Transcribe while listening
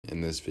In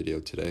this video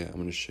today, I'm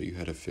going to show you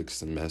how to fix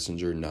the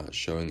Messenger not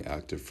showing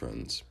active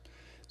friends.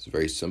 It's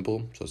very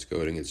simple, so let's go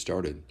ahead and get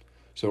started.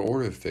 So in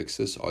order to fix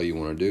this, all you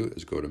want to do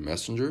is go to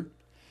Messenger,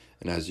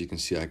 and as you can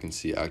see, I can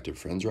see active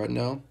friends right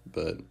now,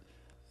 but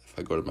if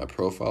I go to my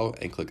profile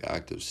and click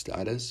active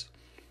status,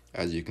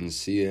 as you can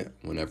see,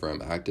 whenever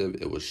I'm active,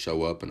 it will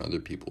show up in other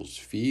people's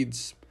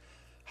feeds.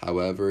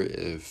 However,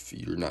 if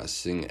you're not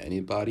seeing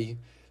anybody,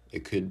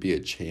 it could be a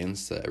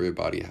chance that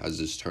everybody has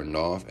this turned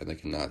off and they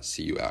cannot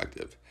see you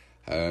active.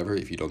 However,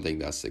 if you don't think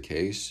that's the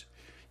case,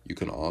 you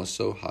can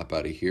also hop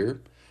out of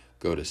here,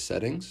 go to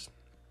settings.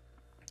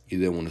 You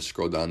then want to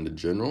scroll down to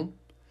general,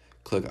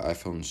 click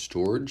iPhone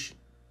storage,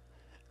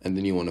 and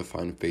then you want to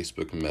find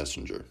Facebook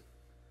Messenger.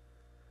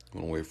 You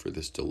want to wait for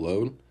this to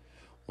load.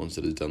 Once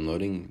it is done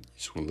loading, you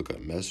just want to look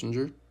at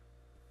Messenger.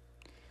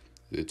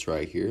 It's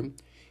right here.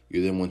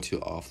 You then want to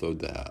offload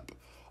the app.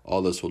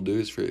 All this will do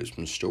is create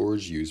some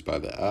storage used by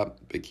the app,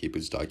 but keep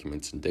its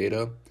documents and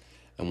data.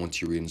 And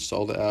once you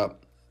reinstall the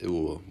app, it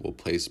will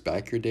place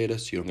back your data,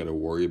 so you don't got to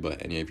worry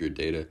about any of your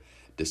data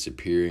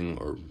disappearing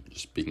or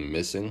just being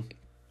missing.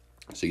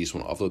 So you just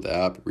want to offload the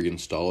app,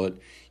 reinstall it.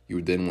 You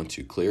would then want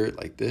to clear it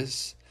like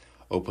this,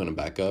 open it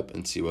back up,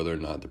 and see whether or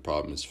not the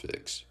problem is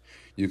fixed.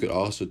 You could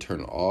also turn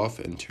it off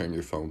and turn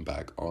your phone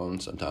back on.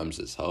 Sometimes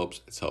this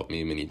helps. It's helped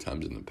me many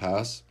times in the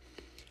past.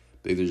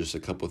 These are just a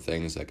couple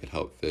things that could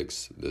help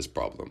fix this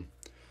problem.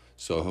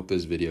 So I hope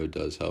this video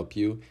does help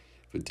you.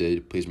 If it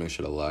did, please make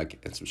sure to like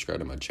and subscribe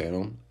to my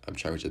channel. I'm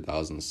trying to reach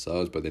 1,000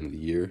 subs by the end of the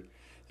year,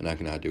 and I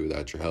cannot do it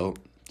without your help.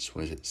 Just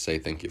want to say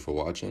thank you for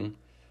watching,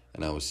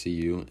 and I will see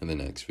you in the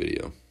next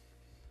video.